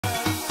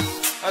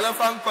Alle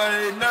van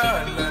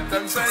pijnen,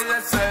 dan zij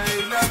het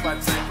zijne,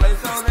 want zij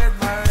blijft altijd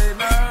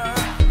mijne.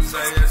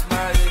 Zij is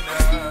mijne,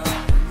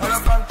 alle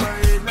van pijnen.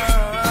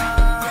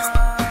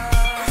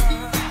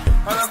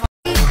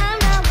 I'm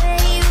not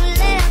where you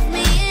left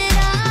me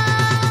at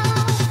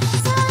all.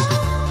 So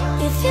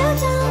if you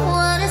don't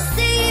wanna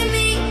see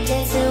me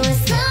dancing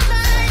with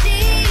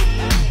somebody,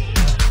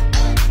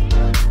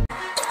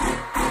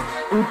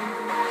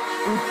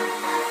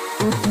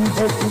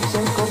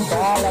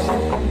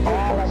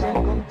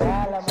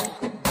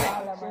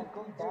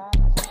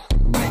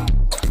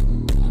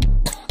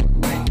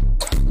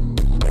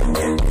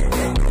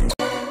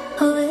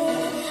 away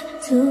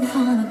too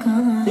far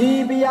gone.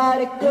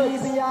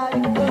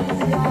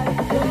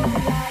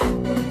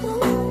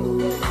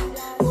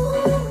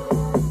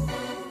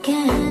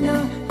 Can't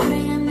handle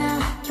bringing now.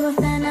 You a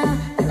fan now,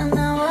 and I'm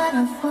not what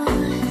I want.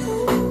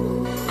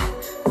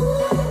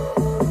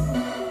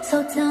 So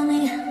tell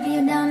me, are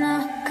you down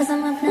now? 'Cause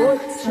I'm up now.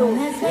 So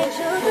let's make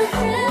sure the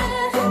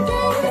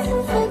days to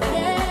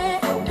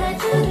forget that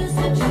you used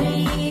to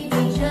treat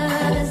me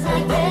just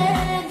like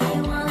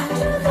anyone.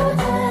 Truth or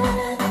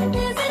lie,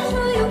 is it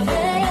true you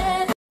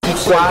care?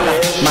 Kuala,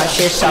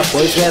 Mashup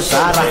boys via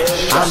Zara.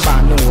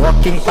 Ambano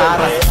walking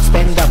para,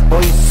 spend the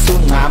boys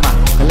tsunama.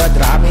 La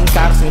drumming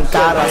cars in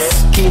caras,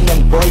 skin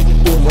and boy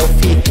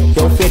umofi.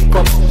 Yo fit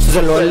kop,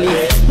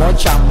 zololi,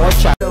 mocha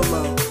mocha.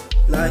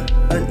 Like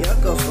een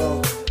alcohol.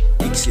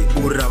 Ik zie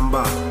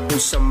Uramba,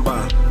 Usamba,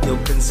 jou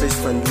prinses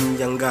van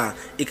Nyanga.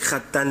 Ik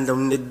ga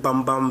tandem net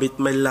bam bam met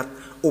my lat.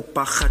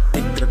 Opa gat,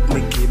 ik druk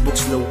my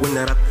keybox nou in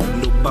een rat.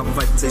 Nou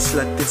bak sy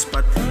slat dit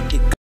spat.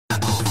 Ik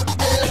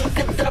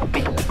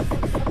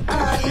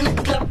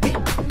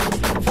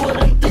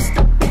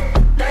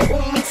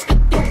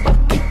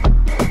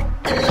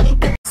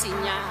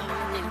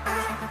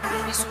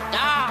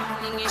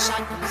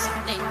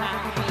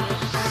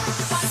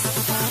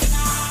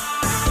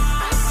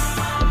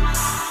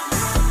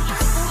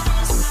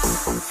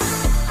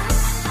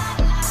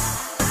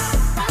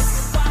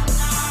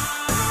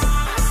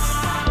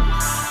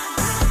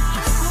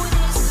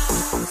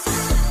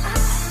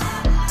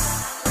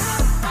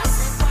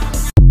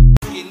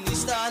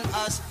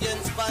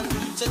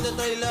Zet de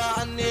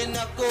trailer in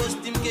a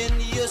coast, team ken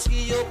yos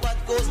kiyo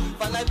patkos,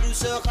 panay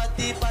brusa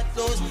kati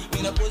patlos,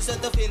 mina pulsa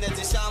te vinden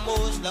te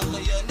samos, lang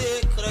kaya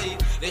nekray,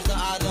 reka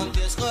adam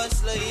tes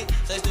koslay,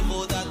 sais de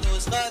boda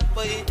tos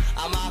katpay,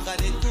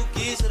 amakanin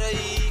cookies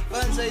ray,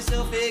 pansay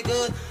sa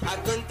fegot,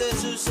 akon te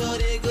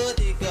susoregot,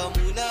 ikaw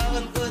muna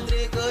kan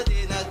kodregot,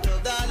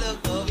 inagdalag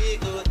ko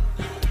bigot,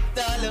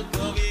 dalag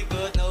ko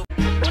bigot, no.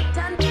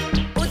 Utan 10%.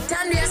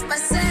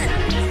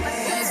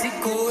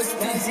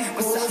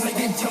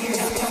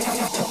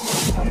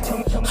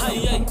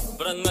 Hayay,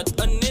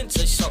 berangat anin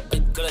sy sal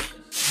uitkry.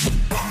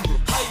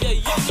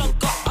 Hayay, jou lang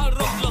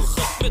ka-arop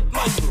lagat met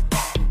my.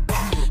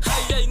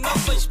 Hayay, na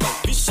Facebook,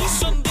 visie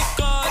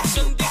syndikaat,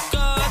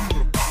 syndikaat.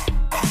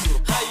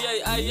 Hayay,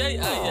 ayay,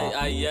 ayay,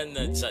 ayay,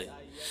 net sy.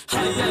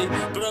 Hayay,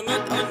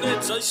 berangat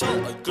anin sy sal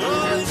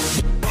uitkry.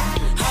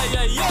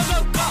 Hayay, jou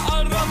lang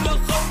ka-arop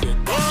lagat met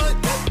my.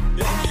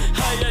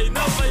 Hayay,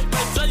 na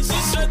Facebook,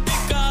 visie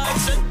syndikaat,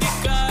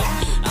 syndikaat.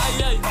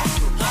 Ayay,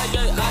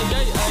 ayay,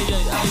 ayay,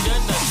 ayay, ayay,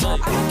 net sy.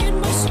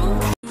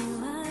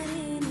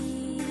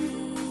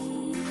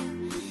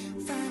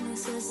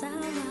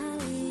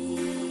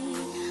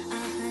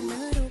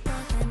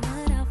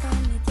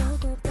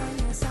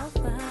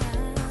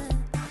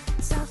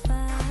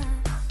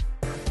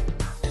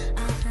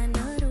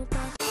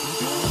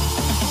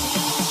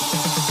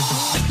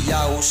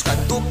 Ja, ons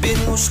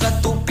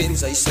skatupin,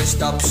 sy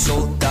stap so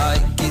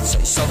taakie, sy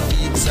sal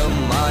fiets een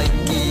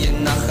maakie,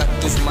 en na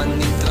gaat ons man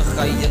nie terug,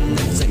 hy en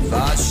het sy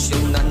was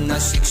jou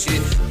nanas, ek sê,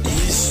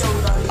 die so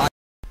raai.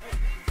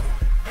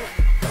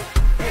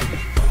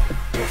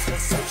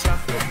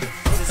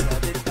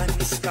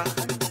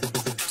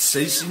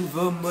 Sy sien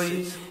vir my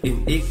en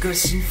ek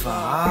sien vir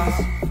haar.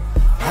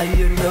 Hy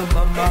en die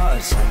mama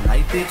is aan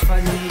hy bed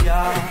van die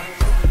jaar.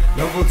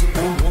 Nou wil sy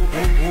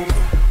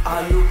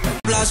alu.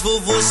 Plaas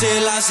voor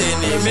vocês en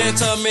die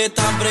mensen met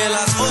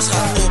umbrellas. Ons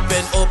gaat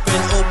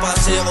opa,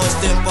 sê ons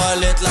tempo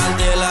het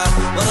landela.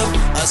 Waarom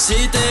as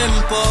die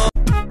tempo?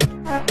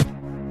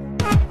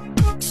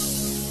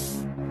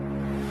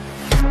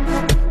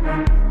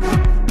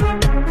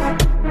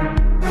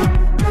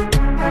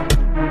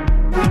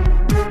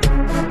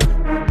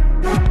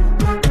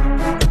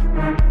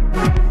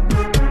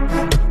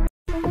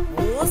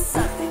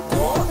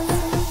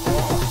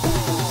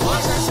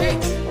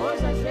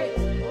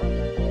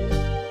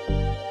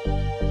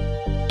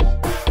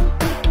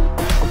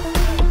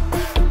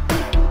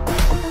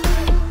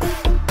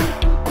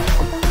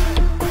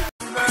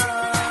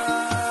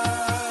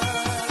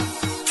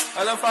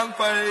 Alle van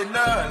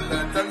pijnen,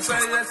 dan zij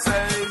het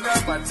zijne,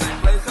 want zij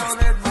blijft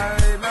altijd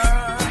mijne.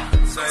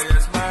 Zij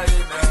is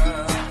mijne,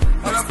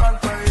 alle van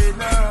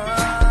pijnen,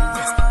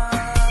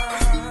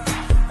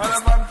 alle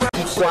van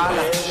pijnen.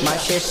 Kuala,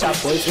 Mashup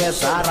boys via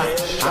Zara.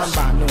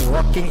 Ambano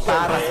walking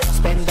para,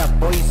 spend the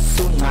boys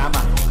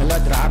tsunama. La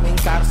drumming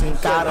cars in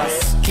caras,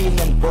 skin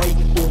and boy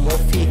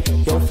umofi.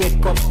 Yo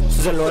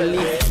soos 'n lolly.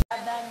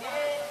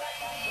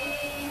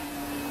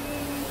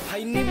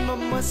 Hy neem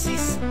mamma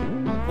sis.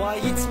 Why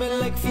it smell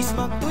like fish?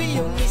 Maak toe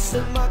jou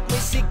nisse maak my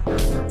siek.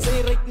 Sy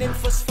ryk net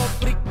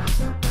visfabriek.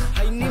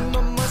 Hy neem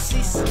mamma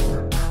sis.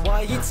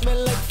 Why it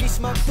smell like fish?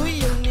 Maak toe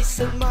jou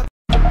nisse maak.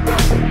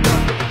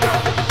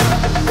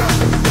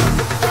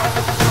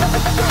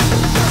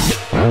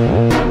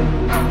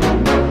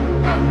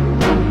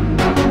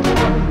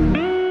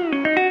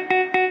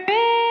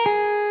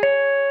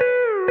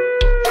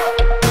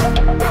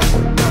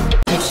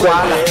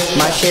 Kuala,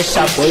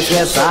 Mashesha boys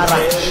Zara,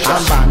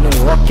 Amba no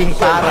walking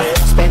para,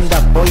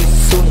 Spenda boys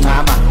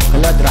Sunama,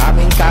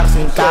 Ladraming cars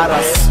and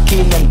caras,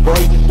 Killing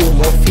boy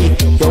Umofi,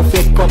 yo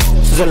fake up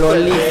soos 'n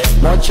lolly,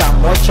 Mocha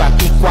mocha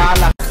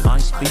Kuala.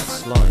 Ice beat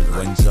slide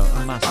Wenza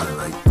Mashup.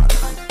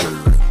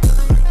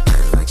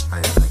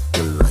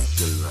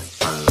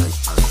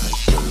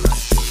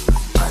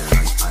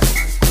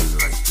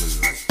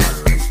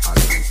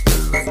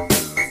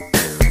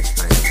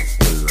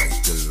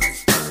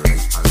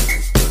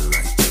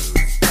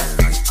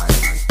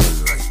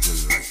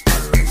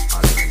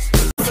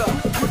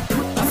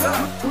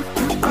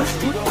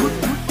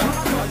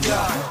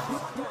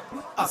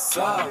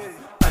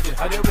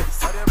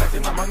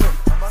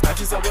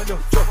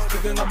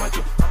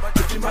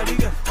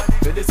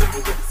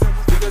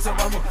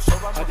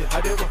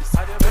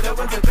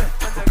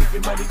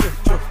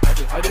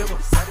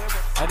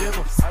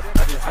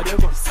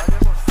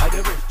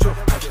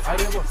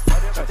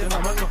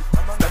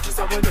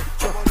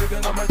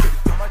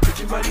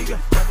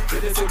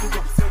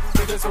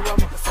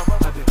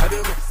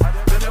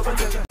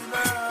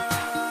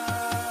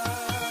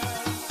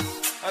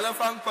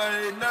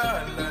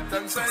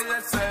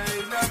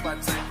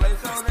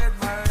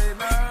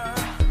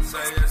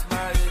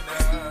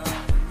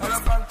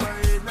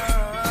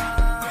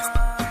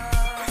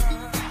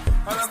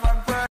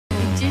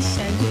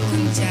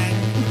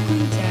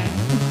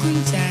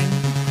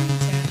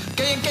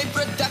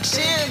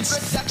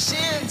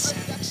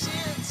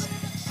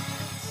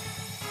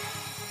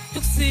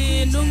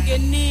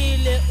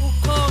 Ungenile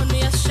ukhona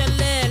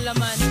yashalela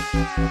mani.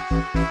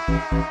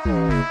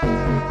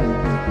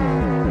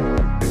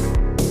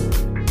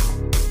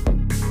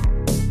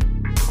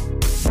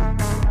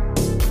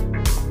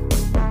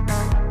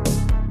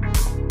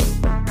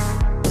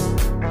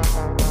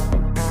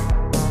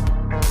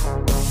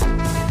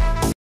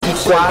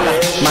 Kuala,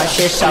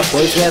 Mashesha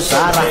boys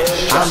Zara,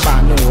 Amba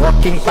no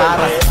walking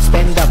para,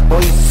 Spenda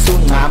boys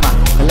Sunama,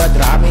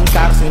 Ladraming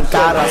cars and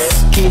caras,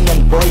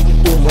 Killing boy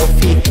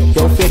Umofi,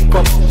 yo fake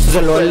up soos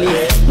 'n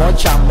lolly,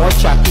 Mocha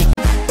mocha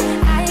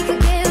I could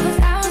give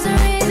 1,000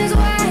 reasons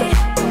why,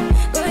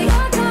 but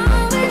you're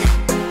going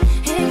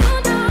and you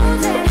know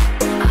that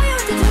all you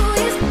have to do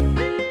is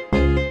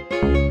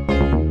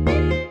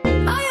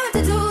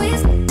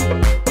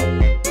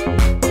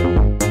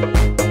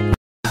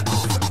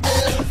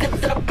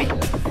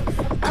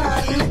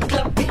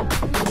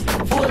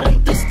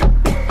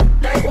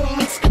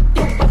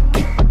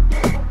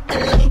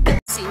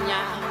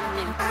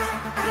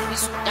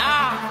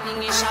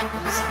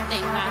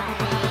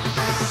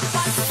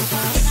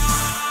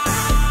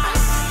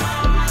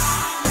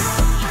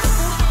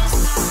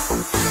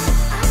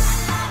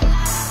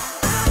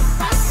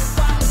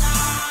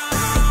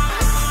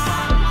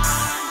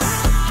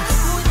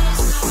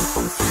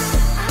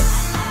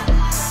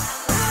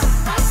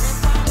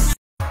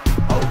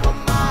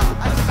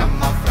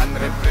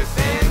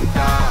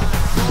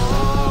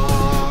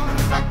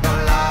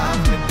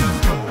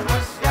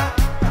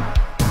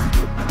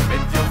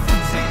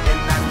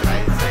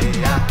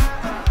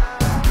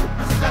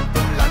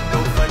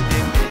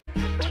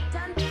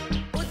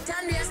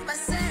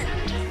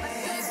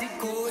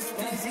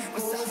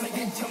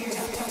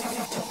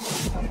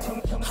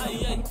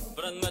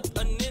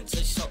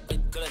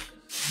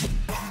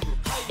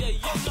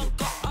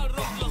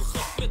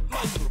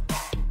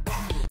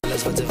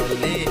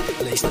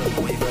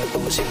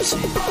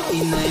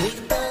Inay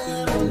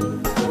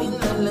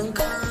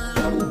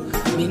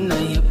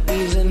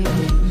happy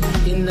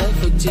in life,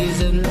 which is